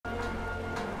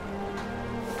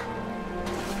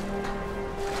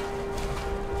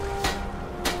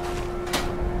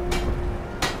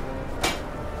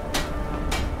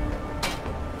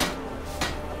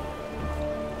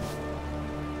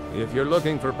If you're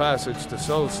looking for passage to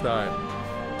Solstheim,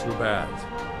 too bad.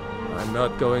 I'm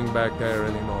not going back there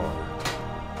anymore.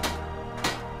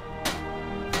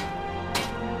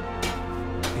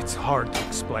 It's hard to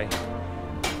explain.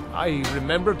 I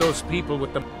remember those people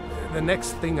with the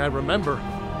next thing I remember,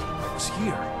 I was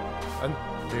here. And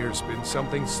there's been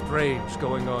something strange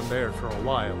going on there for a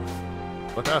while.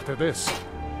 But after this,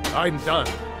 I'm done.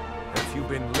 Have you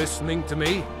been listening to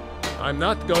me? I'm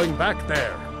not going back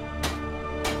there.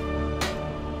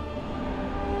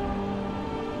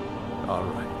 All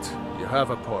right, you have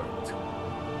a point.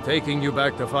 Taking you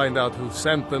back to find out who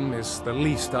sent them is the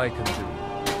least I can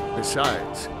do.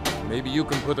 Besides, maybe you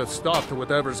can put a stop to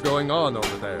whatever's going on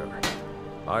over there.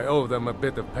 I owe them a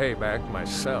bit of payback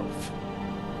myself.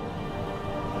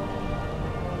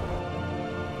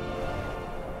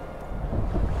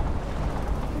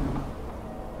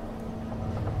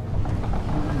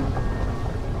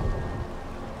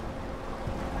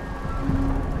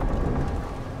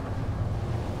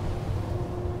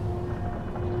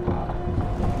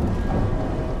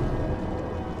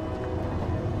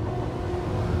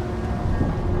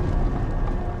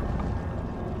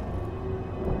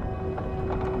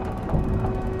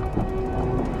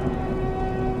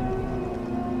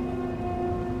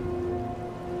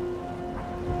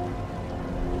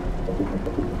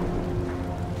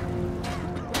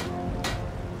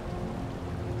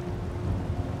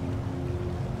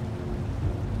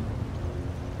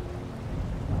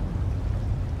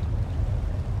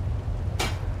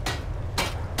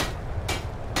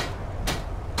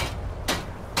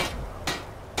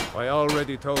 I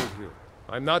already told you.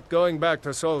 I'm not going back to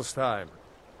Solstheim.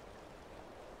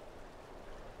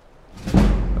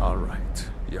 All right,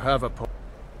 you have a point.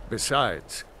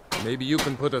 Besides, maybe you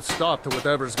can put a stop to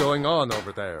whatever's going on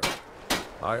over there.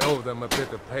 I owe them a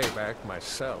bit of payback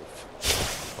myself.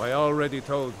 I already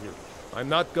told you. I'm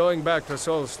not going back to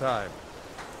Solstheim.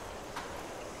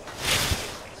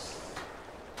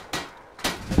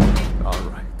 All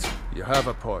right, you have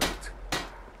a point.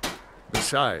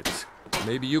 Besides,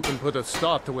 maybe you can put a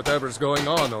stop to whatever's going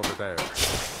on over there.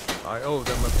 I owe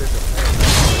them a bit of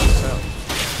payback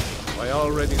myself. I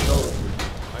already told you.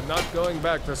 I'm not going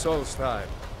back to Solstheim.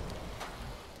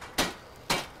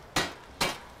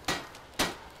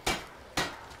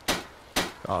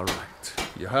 All right,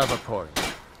 you have a point.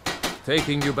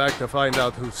 Taking you back to find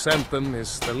out who sent them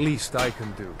is the least I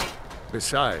can do.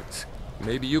 Besides,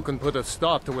 maybe you can put a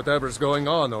stop to whatever's going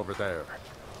on over there.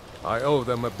 I owe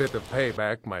them a bit of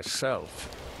payback myself.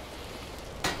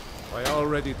 I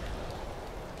already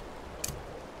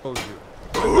told you.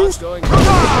 I'm not going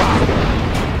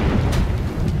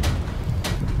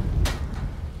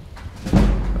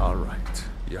All right,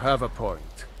 you have a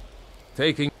point.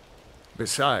 Taking...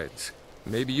 Besides,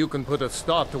 maybe you can put a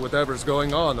stop to whatever's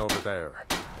going on over there.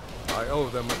 I owe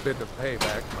them a bit of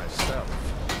payback myself.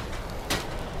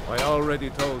 I already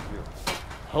told you.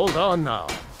 Hold on now.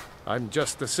 I'm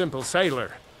just a simple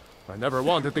sailor. I never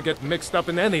wanted to get mixed up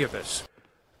in any of this.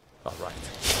 All right,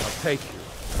 I'll take you.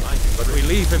 But we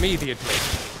leave immediately.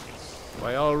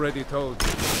 I already told you.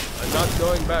 I'm not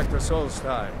going back to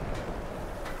Solstheim.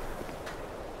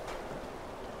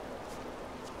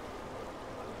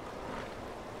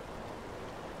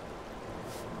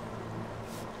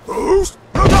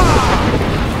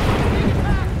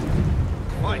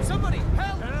 Why, somebody,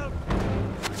 help! Help!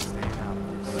 Stay out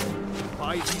of this.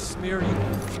 Why he smear you?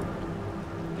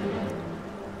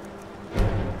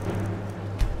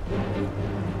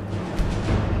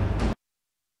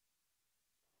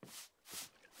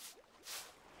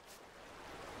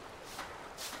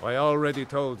 I already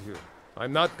told you.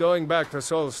 I'm not going back to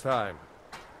Solstheim.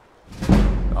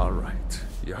 All right,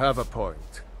 you have a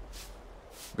point.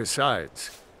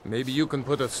 Besides, maybe you can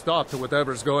put a stop to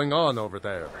whatever's going on over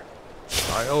there.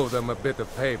 I owe them a bit of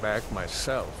payback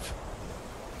myself.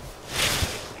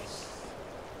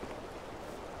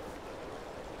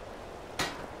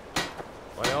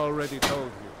 I already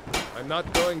told you. I'm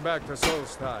not going back to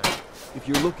Solstheim. If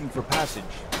you're looking for passage,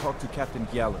 talk to Captain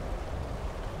Gjallar.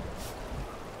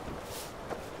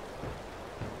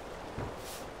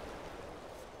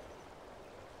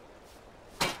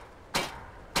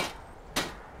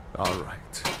 All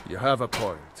right, you have a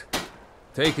point.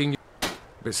 Taking...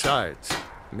 Besides,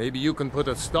 maybe you can put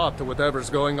a stop to whatever's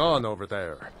going on over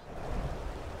there.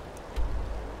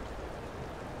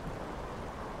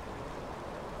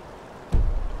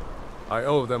 I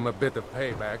owe them a bit of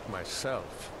payback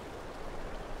myself.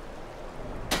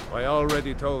 I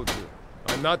already told you.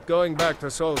 I'm not going back to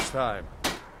Solstheim.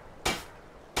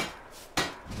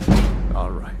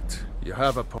 All right, you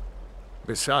have a point.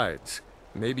 Besides,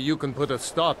 maybe you can put a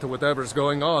stop to whatever's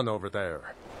going on over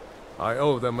there. I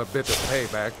owe them a bit of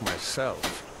payback myself.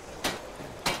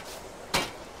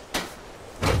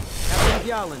 Captain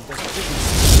Gallon does the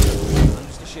business.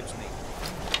 Unders the ship's mate.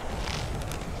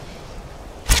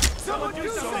 Someone do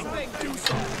something! Do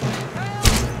something!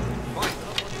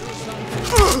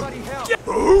 Help! Somebody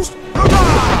help!